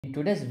In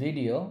today's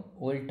video,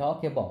 we'll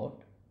talk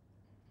about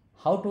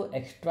how to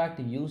extract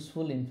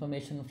useful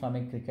information from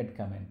a cricket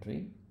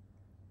commentary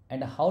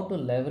and how to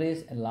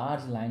leverage a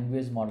large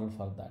language model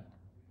for that.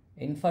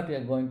 In fact, we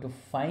are going to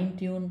fine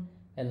tune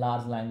a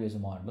large language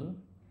model,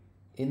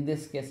 in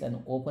this case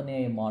an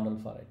OpenAI model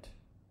for it.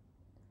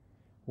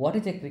 What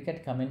is a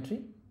cricket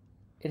commentary?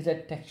 It's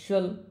a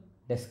textual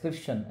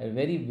description, a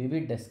very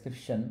vivid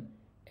description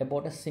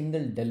about a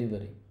single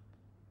delivery.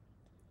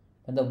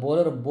 When the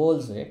bowler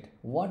bowls it,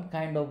 what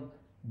kind of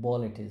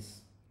ball it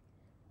is,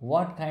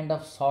 what kind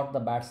of shot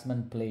the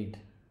batsman played,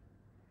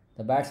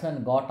 the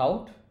batsman got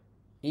out,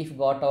 if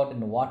got out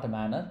in what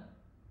manner,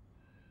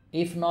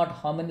 if not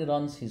how many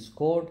runs he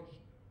scored,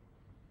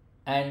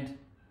 and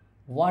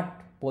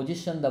what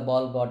position the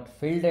ball got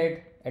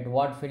fielded, at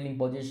what fielding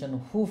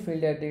position, who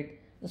fielded it.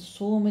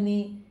 So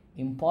many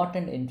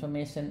important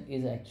information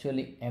is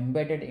actually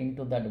embedded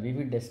into that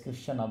vivid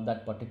description of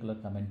that particular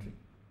commentary.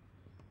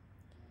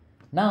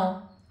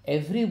 Now,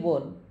 every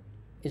ball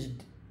is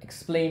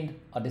explained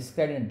or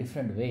described in a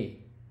different way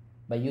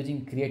by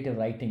using creative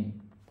writing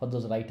for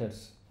those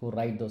writers who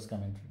write those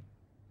commentary.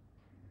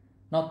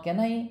 Now, can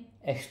I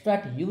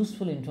extract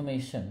useful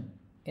information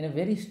in a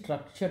very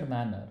structured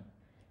manner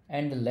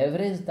and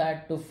leverage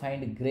that to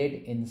find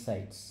great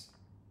insights?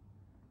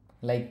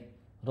 Like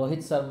Rohit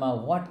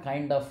Sharma, what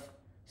kind of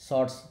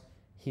shots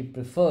he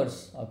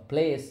prefers or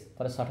plays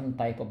for a certain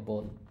type of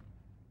ball.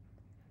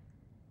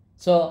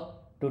 So,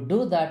 to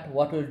do that,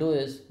 what we'll do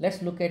is,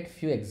 let's look at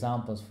few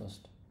examples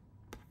first.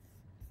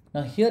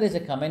 Now here is a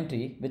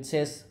commentary which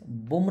says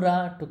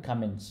Bumrah to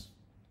Cummins.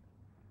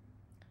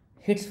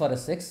 Hits for a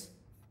 6.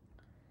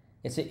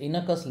 It's a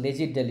Innocuous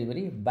legit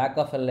delivery, back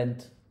of a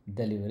length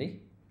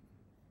delivery.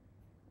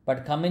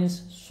 But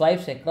Cummins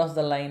swipes across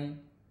the line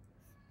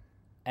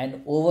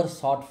and over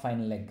short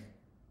fine leg.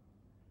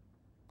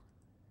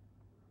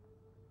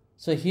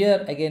 So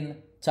here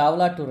again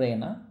Chawla to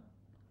Raina,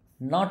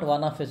 not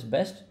one of his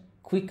best,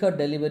 quicker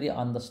delivery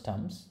on the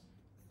stumps.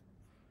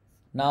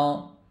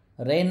 Now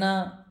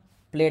Raina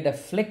played a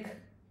flick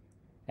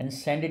and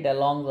sent it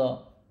along the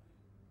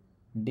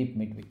deep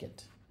mid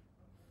wicket.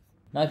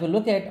 Now if you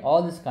look at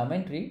all this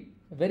commentary,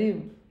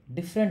 very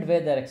different way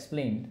they are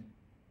explained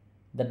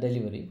the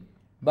delivery,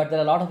 but there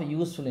are a lot of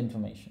useful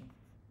information.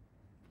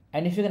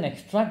 And if you can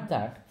extract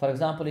that, for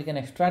example, you can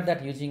extract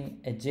that using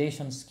a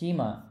JSON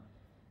schema.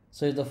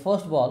 So if the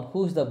first ball,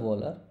 who is the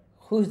bowler,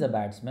 who is the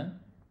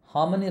batsman,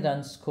 how many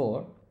runs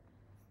scored,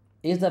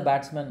 is the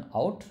batsman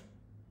out?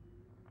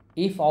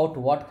 If out,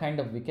 what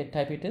kind of wicket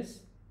type it is?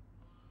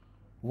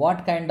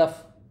 What kind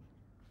of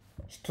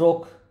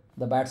stroke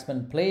the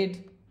batsman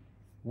played?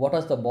 What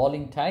was the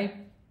bowling type?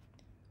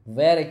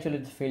 Where actually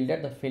it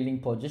fielded, the fielding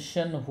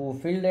position, who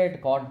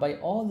fielded, caught by,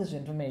 all this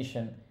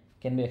information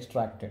can be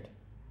extracted.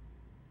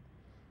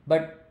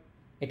 But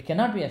it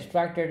cannot be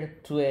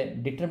extracted through a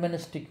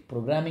deterministic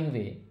programming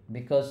way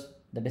because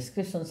the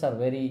descriptions are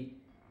very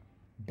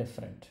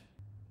different.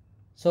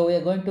 So we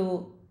are going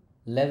to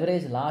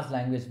leverage large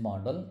language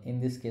model, in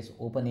this case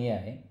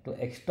OpenAI, to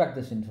extract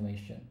this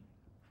information.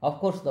 Of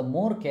course, the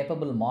more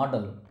capable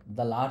model,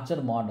 the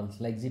larger models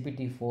like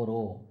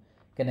GPT-4o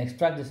can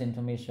extract this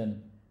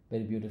information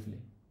very beautifully.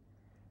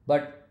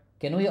 But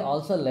can we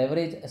also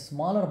leverage a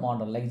smaller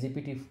model like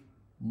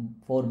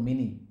GPT-4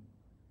 mini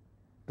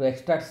to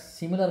extract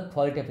similar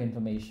quality of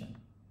information?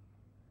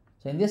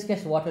 So in this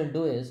case, what we'll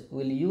do is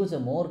we'll use a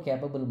more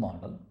capable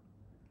model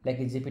like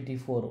a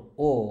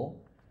GPT-4o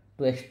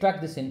to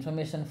extract this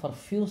information for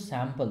few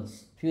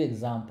samples, few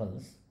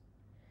examples,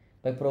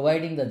 by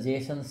providing the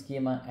JSON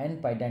schema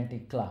and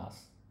Pydantic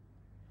class.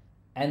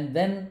 And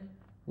then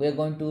we are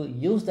going to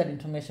use that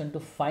information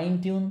to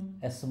fine tune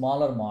a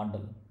smaller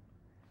model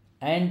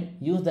and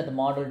use that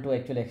model to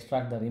actually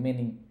extract the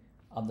remaining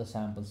of the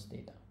samples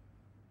data.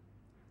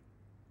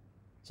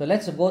 So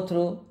let's go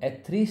through a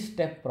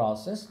 3-step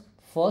process.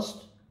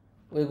 First,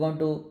 we're going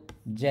to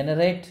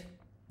generate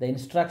the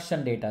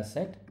instruction data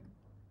set.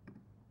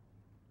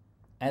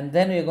 And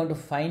then we are going to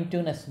fine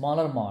tune a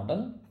smaller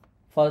model.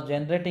 For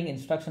generating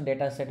instruction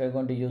data set, we are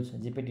going to use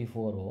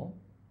GPT-4o.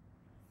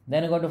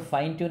 Then we are going to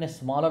fine tune a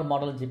smaller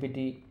model,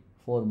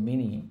 GPT-4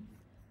 mini.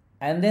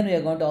 And then we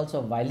are going to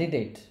also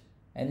validate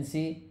and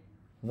see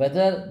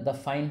whether the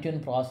fine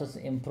tune process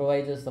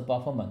improves the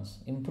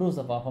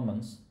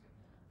performance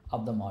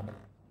of the model.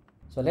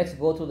 So let's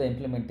go through the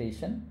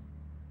implementation,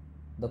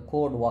 the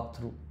code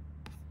walkthrough.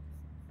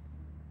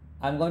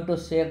 I'm going to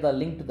share the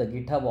link to the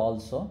GitHub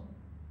also.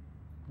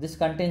 This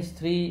contains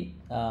 3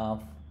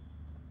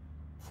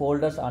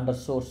 folders under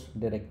source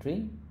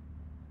directory,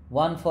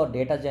 one for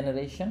data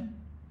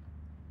generation,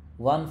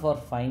 one for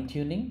fine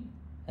tuning,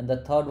 and the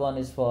third one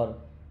is for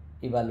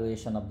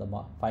evaluation of the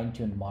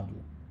fine-tuned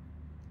model.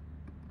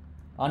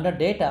 Under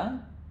data,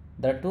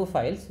 there are 2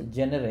 files,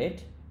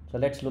 generate. So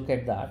let's look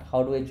at that.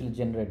 How do we actually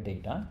generate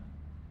data?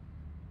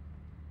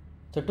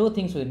 So 2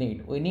 things we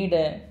need. We need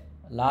a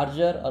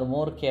larger or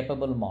more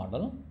capable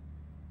model.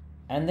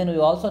 And then we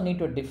also need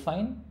to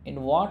define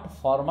in what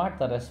format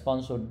the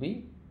response would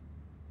be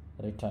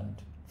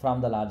returned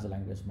from the large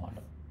language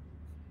model.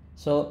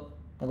 So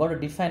I'm going to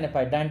define a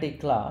pedantic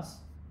class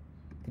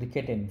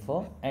cricket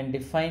info and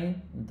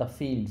define the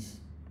fields.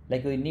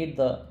 Like we need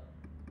the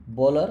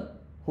bowler.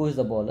 Who is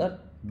the bowler?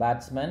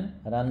 Batsman,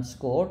 run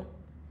scored,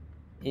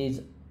 is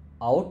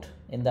out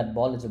in that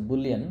ball, is a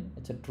boolean,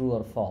 it's a true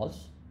or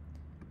false.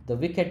 The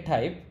wicket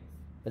type,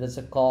 whether it's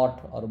a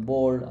caught or a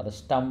bowled or a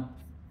stump.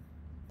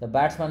 The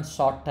batsman's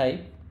shot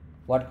type,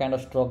 what kind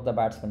of stroke the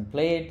batsman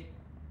played.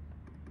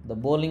 The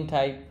bowling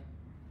type,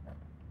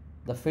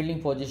 the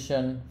fielding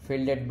position,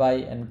 fielded by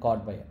and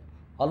caught by.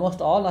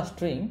 Almost all are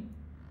string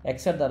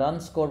except the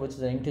run scored, which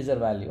is an integer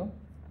value,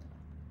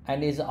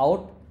 and is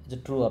out is a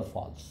true or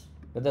false,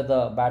 whether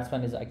the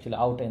batsman is actually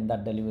out in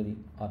that delivery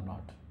or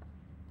not.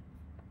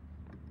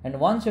 And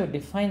once you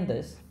define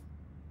this,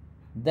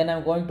 then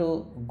I'm going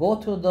to go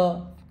through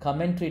the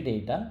commentary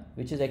data,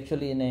 which is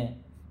actually in a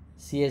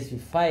CSV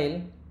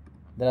file.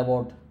 There are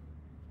about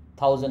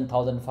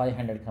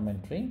 1500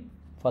 commentary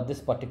for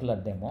this particular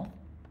demo,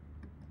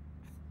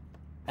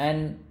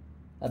 and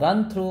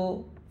run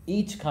through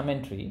each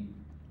commentary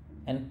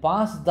and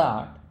pass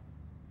that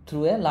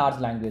through a large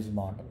language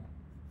model.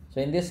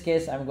 So in this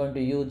case, I'm going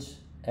to use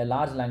a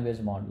large language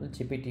model,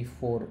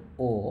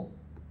 GPT-4o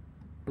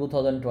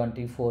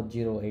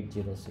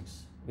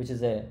 2024-0806, which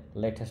is a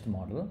latest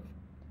model,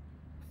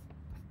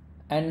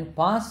 and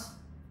pass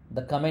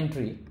the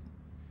commentary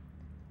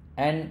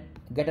and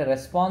get a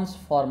response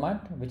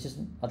format, which is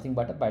nothing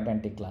but a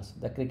pedantic class,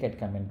 the cricket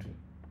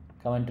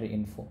commentary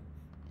info.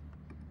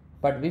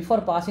 But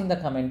before passing the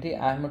commentary,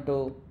 I have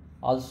to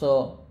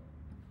also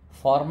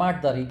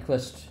format the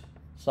request.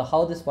 So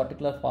how this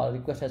particular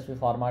request has to be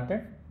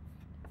formatted?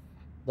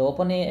 The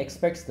OpenAI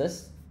expects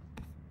this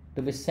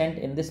to be sent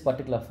in this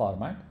particular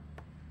format.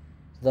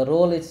 The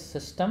role is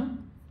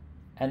system,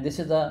 and this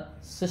is the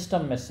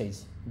system message,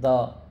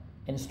 the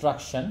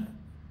instruction,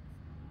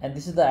 and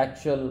this is the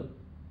actual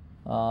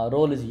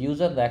role is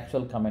user, the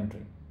actual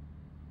commentary.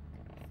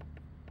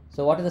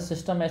 So what is the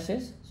system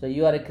message? So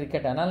you are a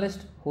cricket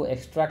analyst who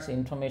extracts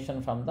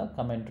information from the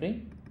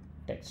commentary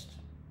text,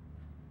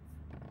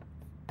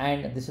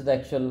 and this is the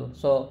actual.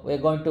 So we are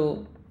going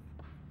to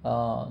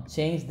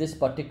change this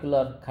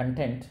particular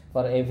content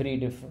for every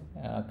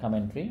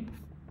commentary,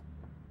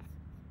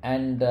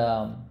 and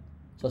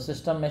so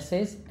system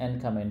message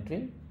and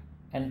commentary,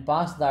 and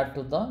pass that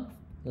to the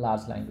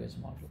large language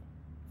model.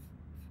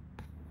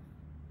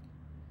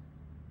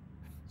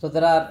 So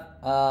there are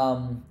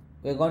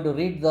we are going to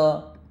read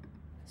the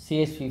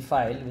CSV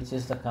file, which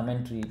is the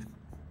commentary,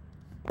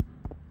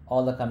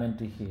 all the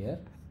commentary here,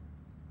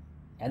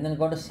 and then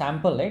going to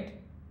sample it.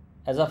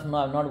 As of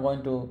now, I'm not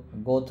going to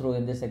go through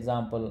in this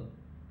example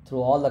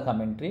through all the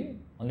commentary,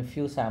 only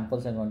few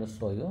samples I'm going to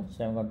show you.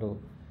 So I'm going to,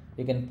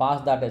 you can pass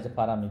that as a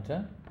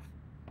parameter,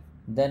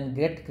 then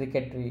get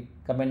cricket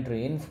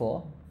commentary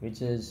info,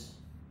 which is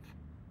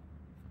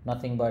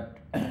nothing but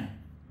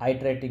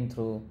iterating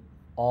through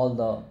all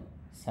the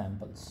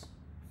samples.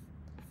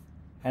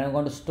 And I'm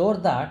going to store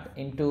that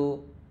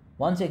into,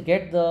 once you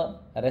get the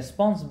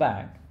response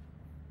back,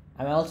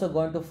 I'm also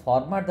going to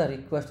format the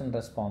request and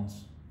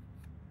response.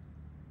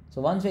 So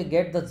once we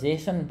get the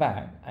JSON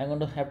back, I'm going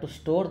to have to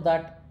store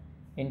that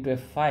into a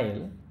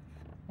file,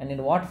 and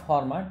in what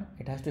format?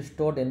 It has to be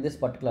stored in this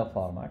particular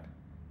format.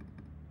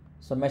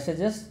 So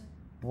messages,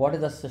 what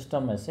is the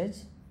system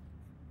message?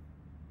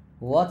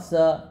 What's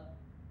the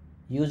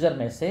user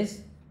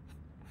message?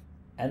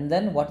 And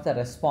then what's the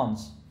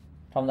response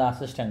from the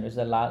assistant, which is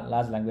a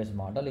large language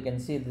model. You can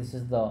see this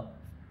is the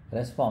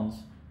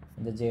response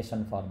in the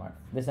JSON format.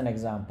 This is an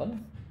example.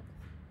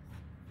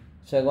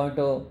 So you're going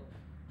to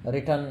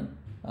return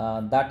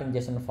that in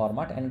JSON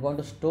format and going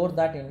to store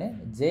that in a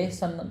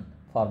JSON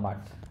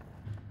format.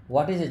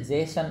 What is a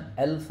JSON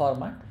L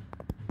format?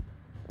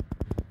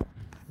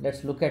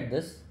 Let's look at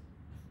this.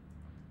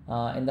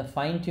 In the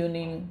fine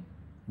tuning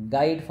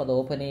guide for the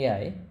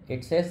OpenAI,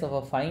 it says that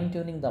for fine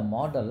tuning the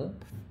model,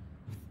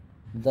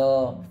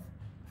 the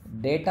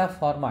data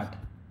format,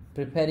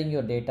 preparing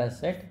your data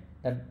set,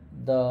 that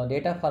the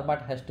data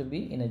format has to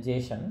be in a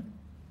JSON,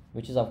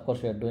 which is of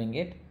course we are doing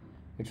it.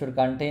 It should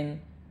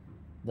contain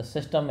the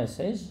system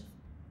message,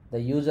 the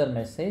user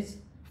message,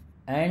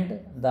 and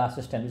the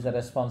assistant, which is the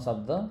response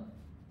of the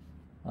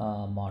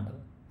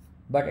model.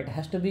 But it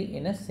has to be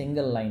in a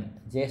single line.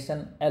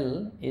 JSON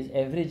L is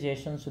every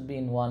JSON should be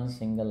in one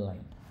single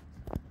line.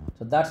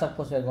 So that's of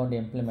course we are going to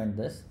implement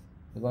this.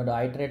 We're going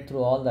to iterate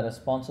through all the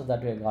responses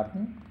that we have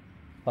gotten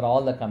for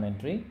all the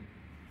commentary,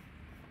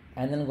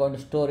 and then going to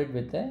store it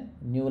with a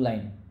new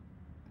line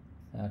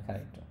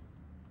character.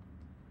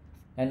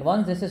 And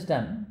once this is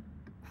done,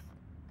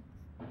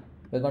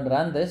 we're going to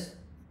run this.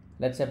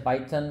 Let's say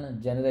Python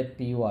generate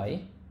py,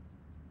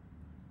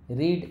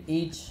 read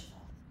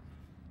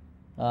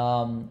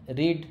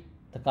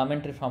the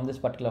commentary from this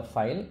particular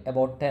file,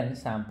 about 10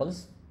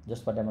 samples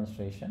just for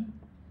demonstration,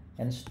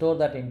 and store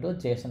that into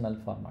JSON-L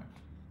format.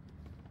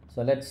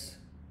 So let's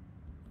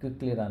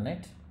quickly run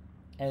it.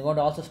 And we're going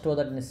to also store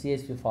that in a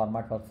CSV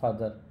format for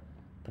further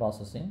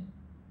processing.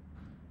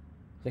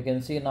 So you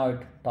can see now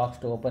it talks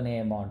to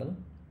OpenAI model,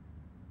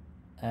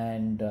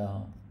 and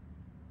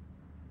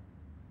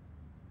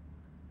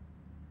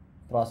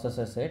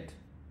processes it.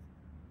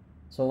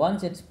 So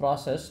once it's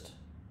processed,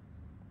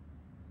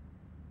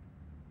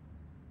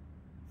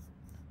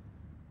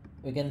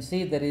 we can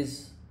see there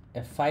is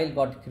a file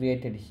got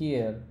created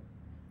here,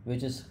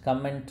 which is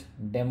comment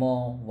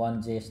demo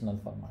 1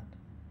 JSON format,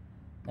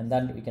 and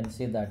then we can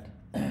see that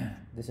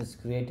this is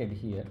created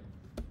here.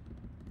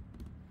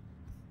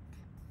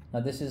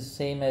 Now this is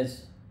same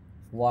as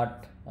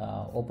what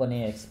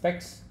OpenAI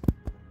expects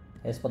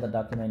as per the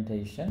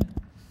documentation,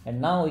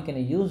 and now we can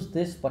use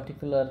this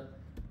particular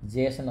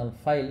JSON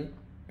file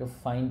to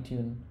fine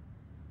tune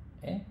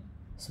a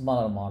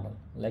smaller model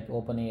like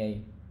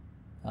OpenAI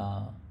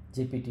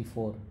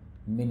GPT-4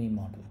 mini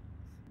model.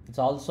 It's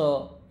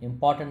also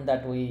important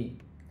that we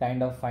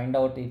kind of find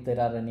out if there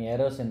are any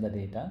errors in the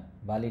data,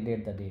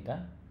 validate the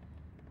data,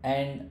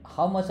 and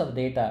how much of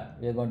data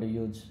we are going to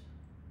use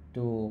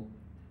to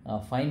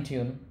fine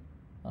tune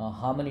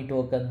how many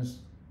tokens,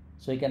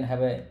 so you can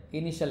have an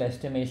initial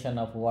estimation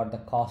of what the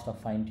cost of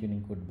fine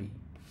tuning could be.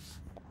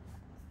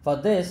 For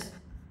this,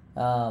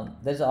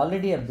 there's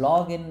already a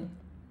blog in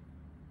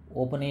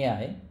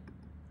OpenAI.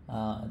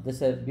 This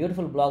is a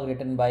beautiful blog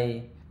written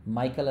by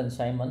Michael and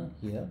Simon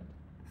here.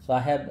 So I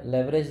have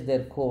leveraged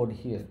their code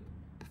here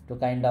to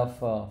kind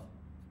of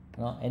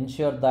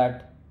ensure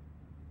that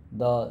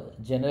the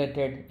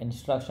generated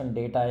instruction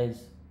data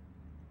is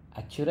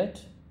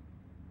accurate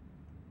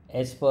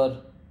as per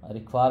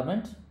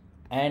requirement,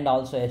 and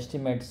also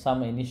estimate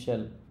some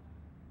initial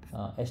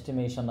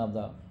estimation of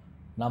the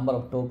number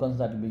of tokens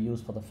that will be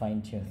used for the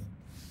fine tuning.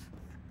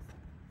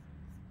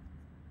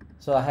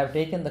 So I have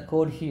taken the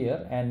code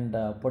here and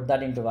put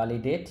that into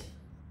validate,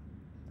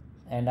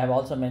 and I've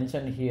also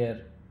mentioned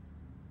here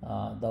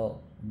the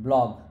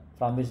blog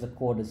from which the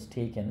code is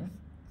taken,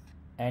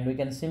 and we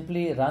can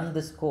simply run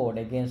this code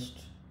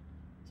against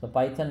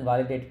Python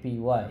validate py,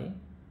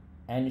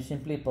 and you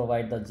simply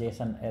provide the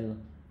JSON-L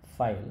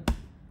file,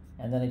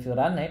 and then if you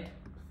run it,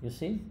 you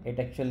see it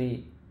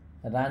actually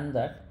ran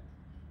that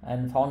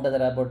and found that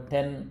there are about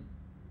 10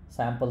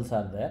 samples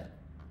are there,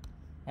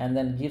 and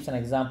then gives an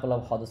example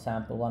of how the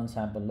one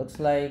sample looks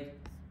like,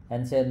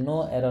 and say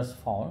no errors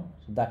found.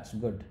 So that's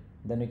good.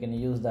 Then we can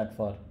use that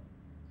for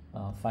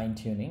fine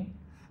tuning,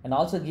 and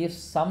also gives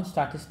some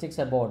statistics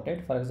about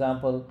it. For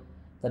example,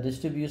 the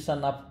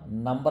distribution of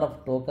number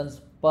of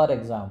tokens per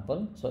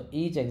example. So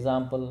each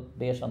example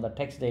based on the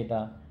text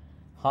data,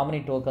 how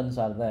many tokens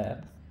are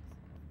there.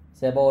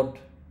 Say about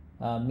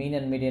mean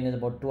and median is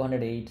about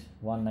 208,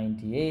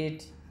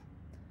 198.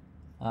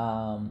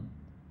 And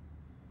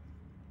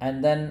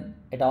then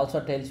it also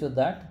tells you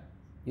that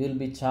you will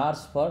be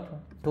charged for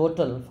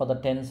total for the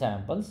 10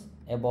 samples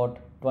about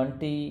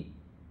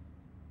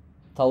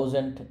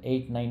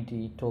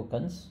 20,890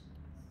 tokens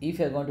if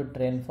you are going to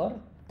train for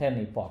 10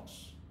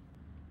 epochs.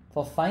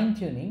 For fine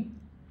tuning,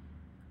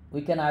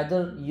 we can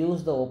either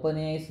use the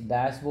OpenAI's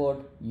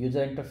dashboard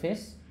user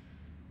interface,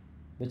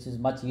 which is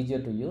much easier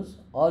to use,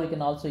 or we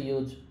can also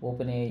use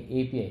OpenAI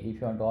API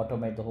if you want to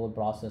automate the whole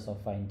process of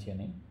fine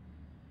tuning.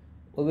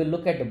 We will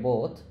look at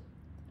both.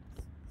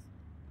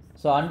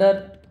 So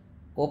under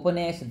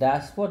OpenAI's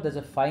dashboard, there's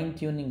a fine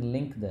tuning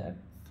link there,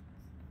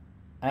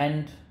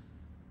 and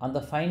on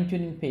the fine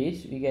tuning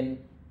page, you can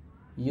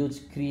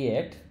use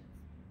create,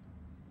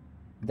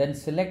 then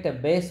select a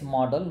base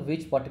model,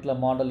 which particular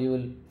model you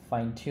will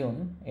fine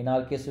tune. In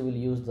our case, we will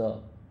use the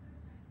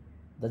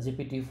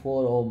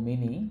GPT-4o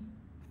mini,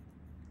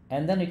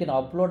 and then you can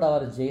upload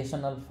our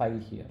JSON file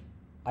here.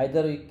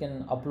 Either you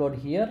can upload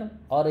here,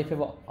 or if you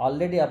have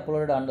already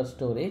uploaded under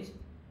storage,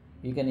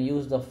 you can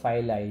use the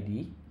file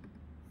ID.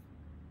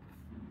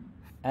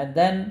 And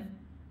then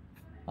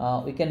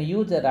we can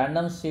use a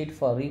random seed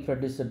for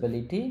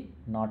reproducibility,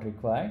 not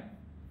required.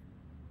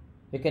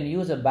 We can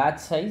use a batch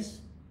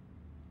size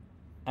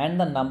and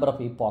the number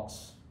of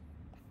epochs.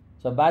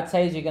 So batch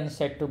size you can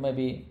set to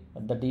maybe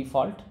the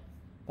default.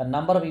 The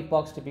number of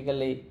epochs,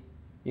 typically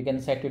you can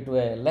set it to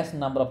a less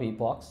number of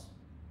epochs,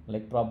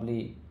 like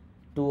probably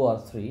 2 or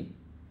 3,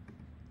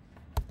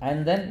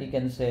 and then you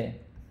can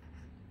say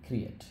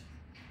create.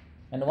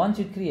 And once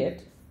you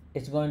create,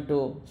 it's going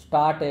to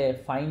start a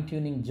fine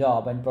tuning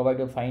job and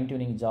provide a fine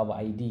tuning job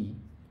ID,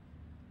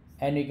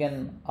 and you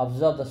can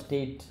observe the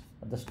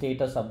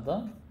status of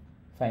the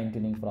fine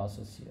tuning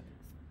process here.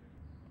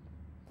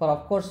 For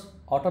of course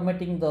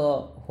automating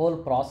the whole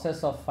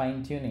process of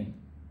fine tuning,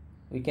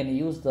 we can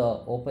use the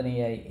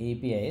OpenAI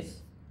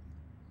APIs.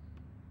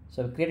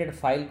 So we created a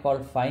file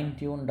called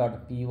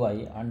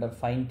finetune.py under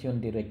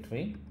finetune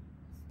directory.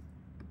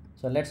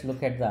 So let's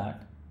look at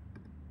that.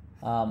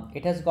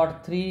 It has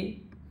got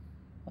 3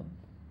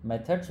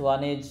 methods.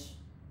 One is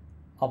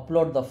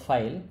upload the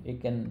file. You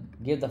can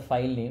give the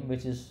file name,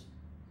 which is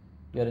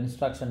your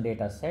instruction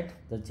data set,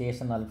 the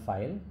JSON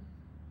file.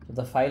 So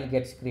the file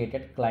gets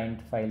created,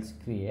 client files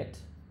create.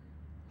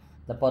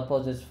 The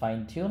purpose is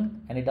fine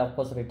tune, and it of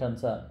course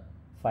returns a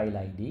file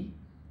ID.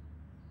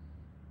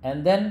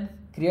 And then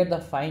create the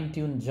fine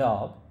tune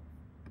job.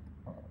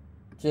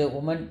 So the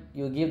moment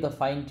you give the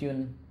fine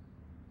tune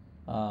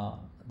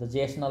the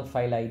JSON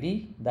file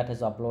ID that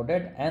is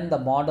uploaded, and the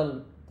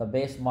model, the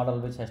base model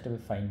which has to be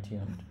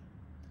fine-tuned.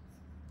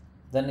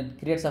 Then it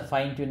creates a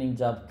fine-tuning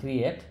job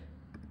create,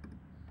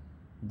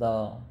 the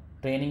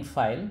training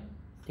file.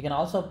 You can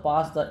also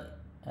pass the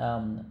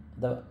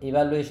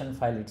evaluation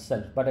file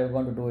itself, but I'm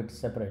going to do it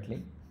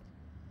separately.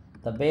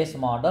 The base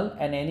model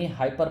and any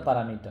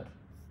hyperparameter.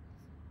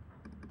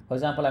 For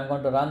example, I'm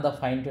going to run the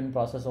fine-tune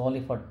process only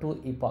for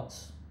 2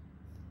 epochs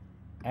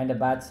and a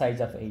batch size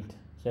of 8.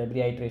 So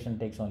every iteration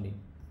takes only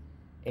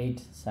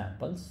 8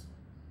 samples.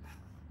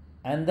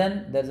 And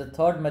then there's a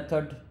third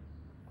method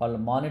called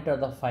monitor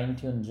the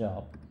fine-tune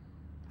job,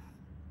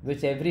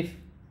 which every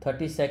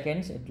 30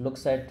 seconds it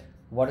looks at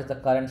what is the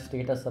current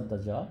status of the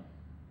job.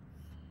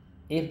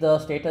 If the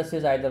status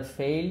is either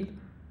failed,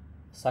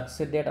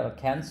 succeeded or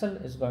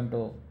cancelled, it's going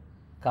to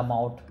come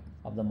out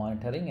of the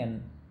monitoring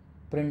and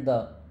print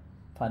the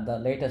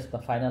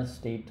final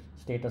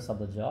status of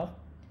the job,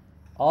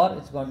 or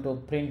it's going to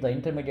print the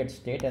intermediate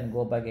state and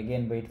go back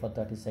again, wait for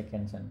 30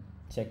 seconds and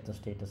check the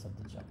status of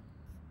the job.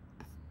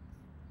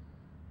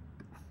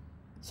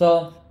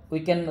 So we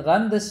can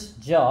run this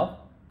job.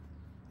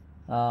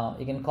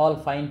 You can call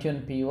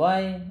fine-tune py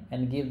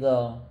and give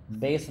the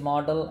base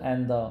model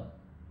and the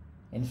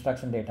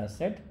instruction data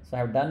set. So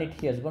I have done it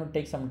here. It's going to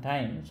take some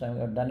time, so I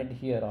have done it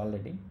here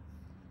already.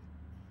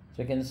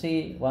 So you can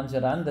see once you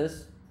run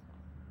this,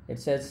 it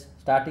says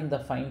starting the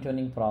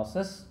fine-tuning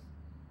process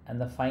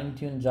and the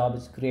fine-tune job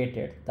is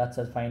created. That's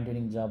a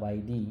fine-tuning job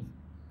ID,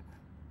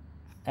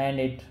 and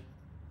it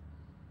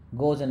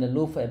goes in a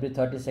loop every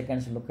 30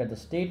 seconds to look at the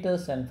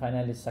status, and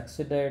finally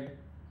succeeded,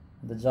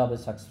 the job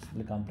is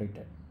successfully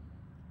completed.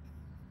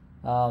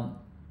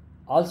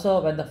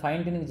 Also, when the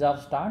fine-tuning job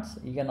starts,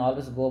 you can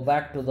always go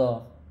back to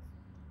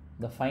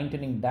the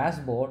fine-tuning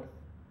dashboard,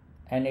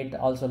 and it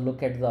also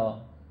look at the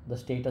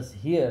status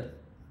here,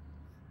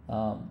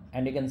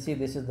 and you can see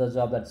this is the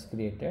job that's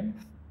created,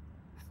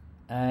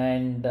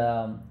 and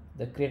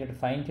the created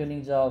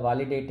fine-tuning job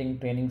validating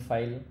training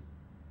file.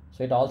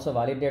 So it also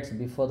validates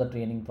before the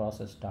training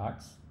process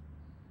starts.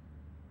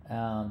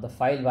 The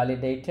file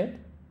validated,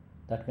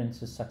 that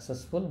means it's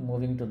successful,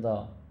 moving to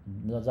the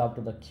job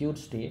to the queued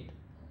state.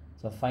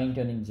 So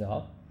fine-tuning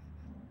job,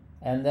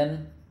 and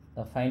then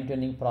the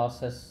fine-tuning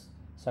process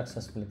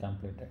successfully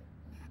completed.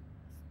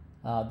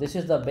 This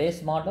is the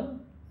base model,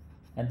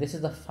 and this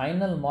is the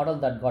final model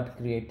that got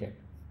created,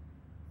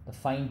 the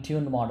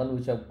fine-tuned model,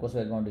 which of course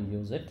we are going to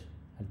use it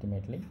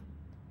ultimately.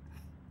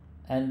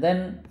 And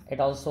then it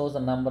also shows the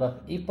number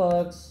of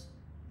epochs,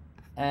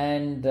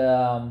 and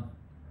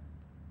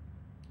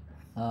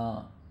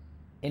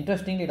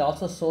interestingly, it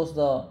also shows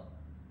the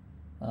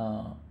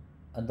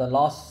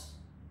loss,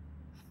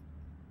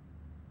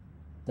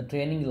 the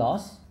training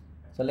loss.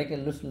 So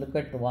let's look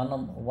at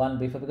one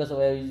before, because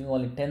we are using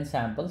only 10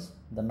 samples,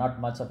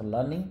 not much of a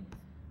learning.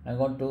 I'm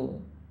going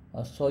to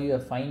show you a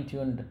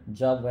fine-tuned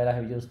job where I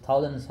have used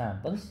 1000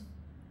 samples,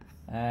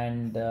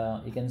 and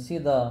you can see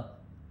the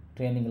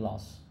training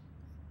loss.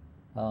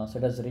 So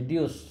it has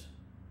reduced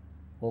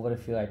over a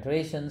few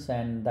iterations,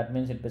 and that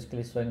means it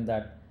basically showing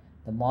that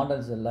the model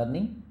is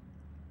learning,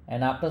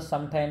 and after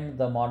some time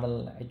the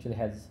model actually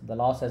has, the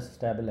loss has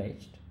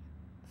stabilized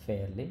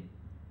fairly.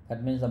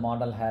 That means the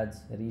model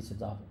has reached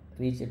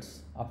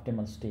its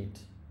optimal state,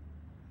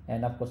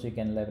 and of course you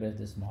can leverage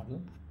this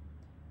model.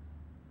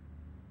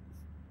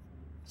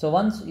 So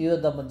once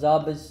the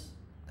job is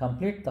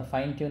complete, the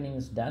fine-tuning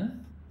is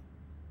done,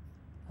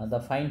 the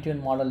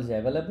fine-tuned model is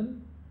available,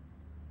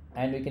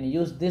 and we can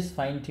use this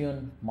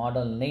fine-tuned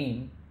model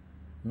name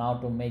now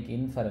to make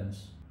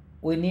inference.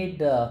 We need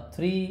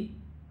 3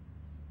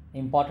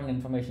 important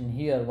information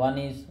here. One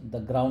is the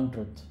ground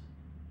truth.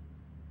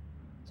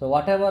 So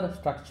whatever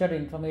structured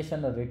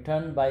information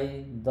returned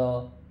by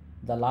the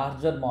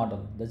larger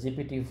model, the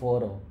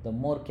GPT-4o, the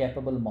more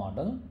capable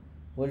model,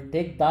 will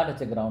take that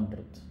as a ground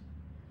truth.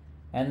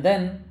 And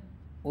then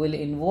we'll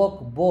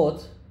invoke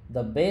both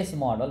the base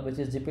model, which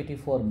is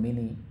GPT-4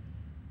 mini,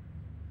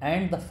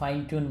 and the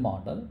fine-tuned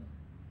model,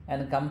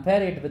 and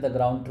compare it with the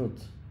ground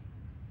truth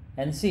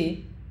and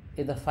see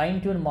if the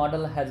fine-tuned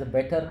model has a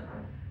better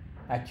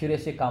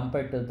accuracy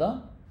compared to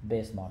the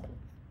base model.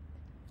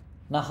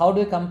 Now how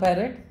do we compare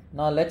it?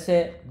 Now let's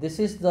say this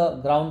is the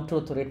ground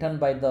truth written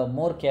by the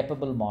more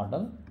capable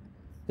model,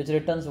 which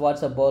returns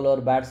what's a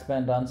bowler,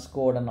 batsman, runs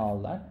scored and all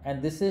that,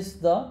 and this is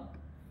the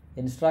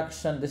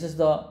instruction, this is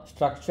the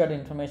structured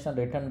information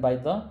written by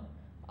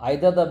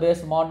either the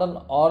base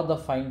model or the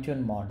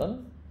fine-tuned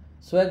model.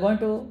 So we are going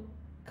to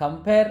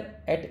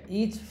compare at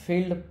each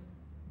field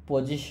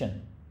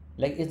position,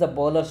 like is the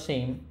bowler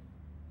same,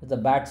 is the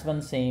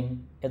batsman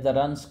same, is the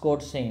run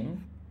scored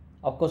same.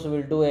 Of course we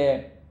will do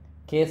a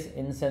case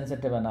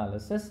insensitive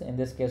analysis. In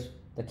this case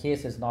the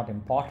case is not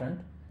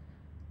important.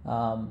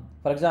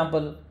 For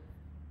example,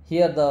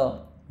 here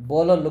the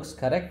bowler looks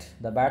correct,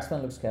 the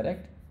batsman looks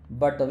correct,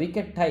 but the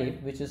wicket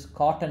type, which is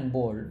caught and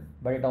bowled,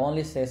 but it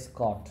only says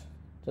caught,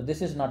 so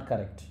this is not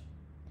correct.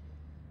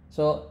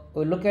 So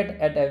we look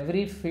at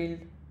every field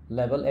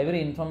level,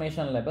 every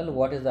information level,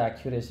 what is the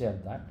accuracy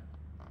of that.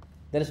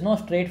 There is no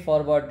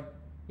straightforward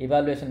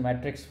evaluation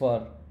matrix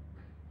for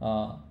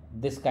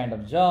this kind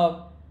of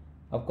job.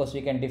 Of course,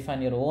 you can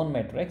define your own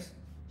metrics.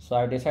 So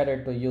I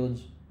decided to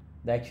use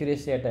the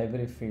accuracy at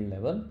every field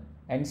level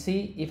and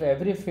see if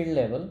every field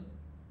level,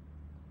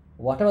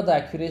 whatever the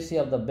accuracy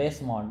of the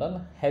base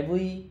model, have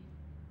we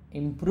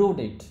improved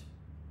it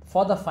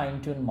for the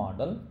fine-tuned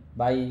model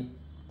by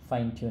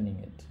fine-tuning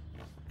it.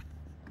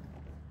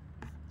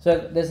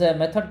 So there's a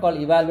method called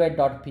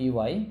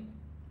evaluate.py.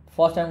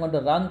 First I'm going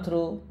to run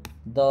through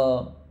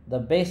the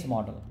base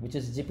model, which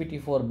is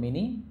GPT-4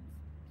 mini,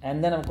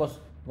 and then of course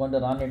going to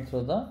run it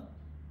through the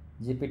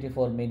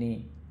GPT-4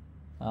 mini,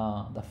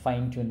 the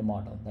fine-tuned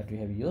model that we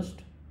have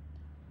used.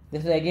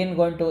 This is again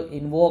going to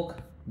invoke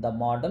the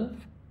model,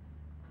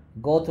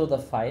 go through the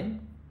file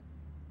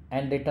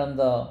and return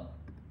the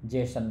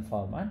JSON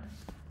format.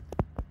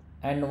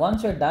 And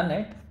once you've done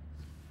it,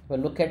 we'll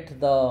look at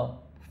the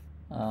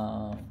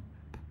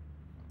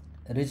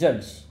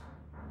results,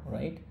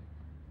 right?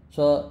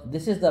 So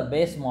this is the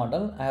base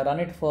model. I have run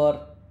it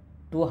for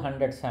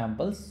 200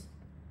 samples,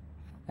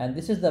 and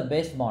this is the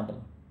base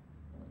model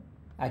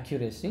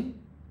accuracy.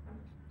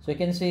 So you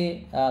can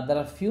see there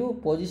are few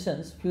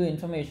positions, few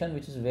information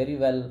which is very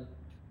well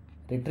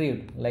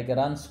retrieved, like a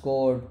run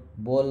scored,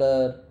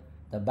 bowler,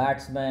 the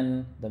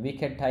batsman, the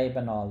wicket type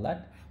and all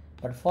that.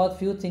 But for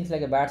few things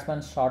like a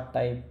batsman shot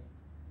type,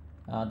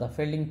 the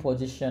fielding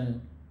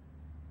position,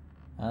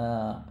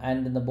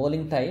 and in the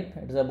bowling type,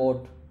 it is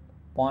about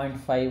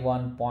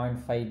 0.51,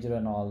 0.50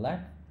 and all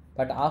that.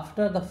 But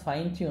after the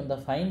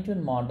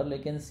fine-tuned model, you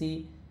can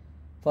see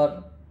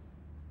for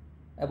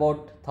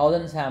about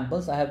 1000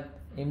 samples, I have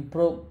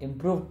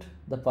improved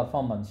the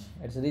performance.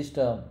 It's reached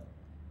 60%,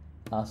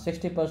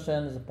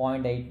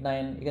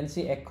 0.89. You can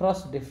see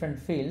across different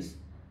fields,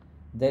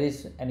 there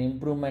is an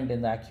improvement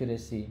in the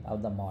accuracy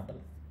of the model.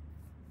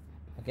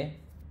 Okay.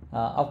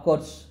 Of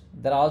course,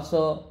 there are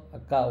also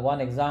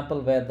one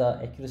example where the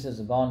accuracy has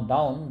gone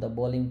down, the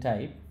bowling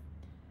type.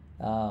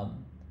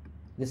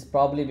 This is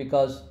probably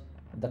because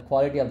the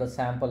quality of the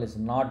sample is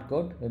not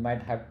good. We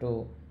might have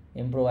to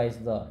improvise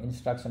the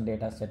instruction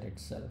data set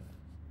itself.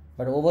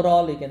 But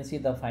overall, you can see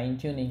the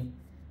fine-tuning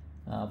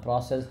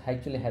process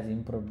actually has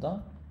improved the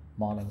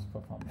model's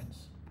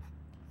performance.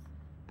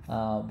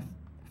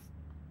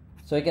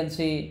 So you can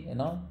see,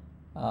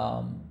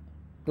 of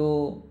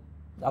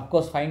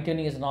course,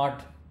 fine-tuning is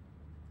not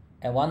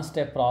a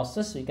one-step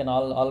process. You can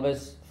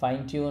always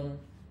fine-tune,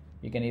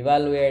 you can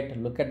evaluate,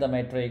 look at the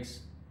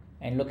metrics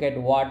and look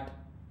at what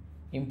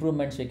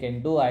improvements you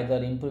can do,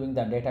 either improving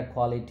the data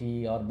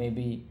quality or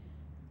maybe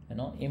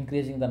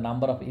increasing the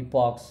number of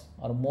epochs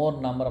or more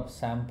number of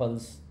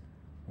samples,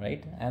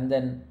 right? And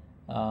then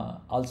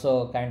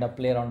also kind of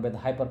play around with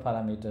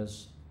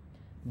hyperparameters.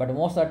 But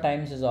most of the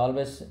times is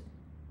always,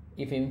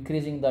 if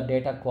increasing the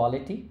data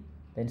quality,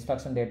 the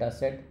instruction data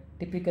set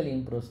typically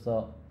improves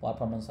the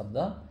performance of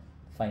the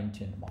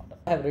fine-tuned model.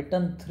 I have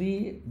written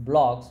 3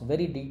 blogs,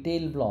 very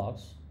detailed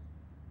blogs.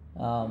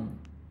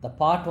 The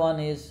part 1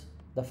 is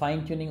the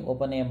fine-tuning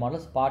OpenAI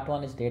models. Part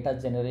 1 is data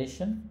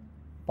generation.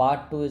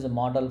 Part 2 is a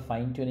model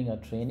fine-tuning or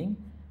training,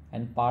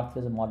 and part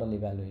 3 is a model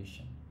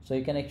evaluation. So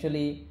you can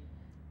actually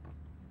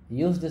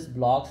use these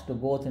blogs to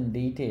go in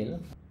detail.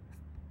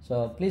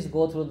 So please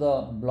go through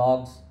the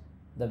blogs,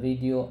 the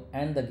video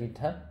and the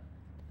GitHub,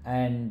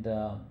 and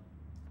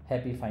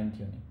happy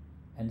fine-tuning,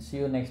 and see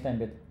you next time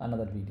with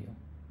another video.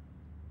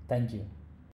 Thank you.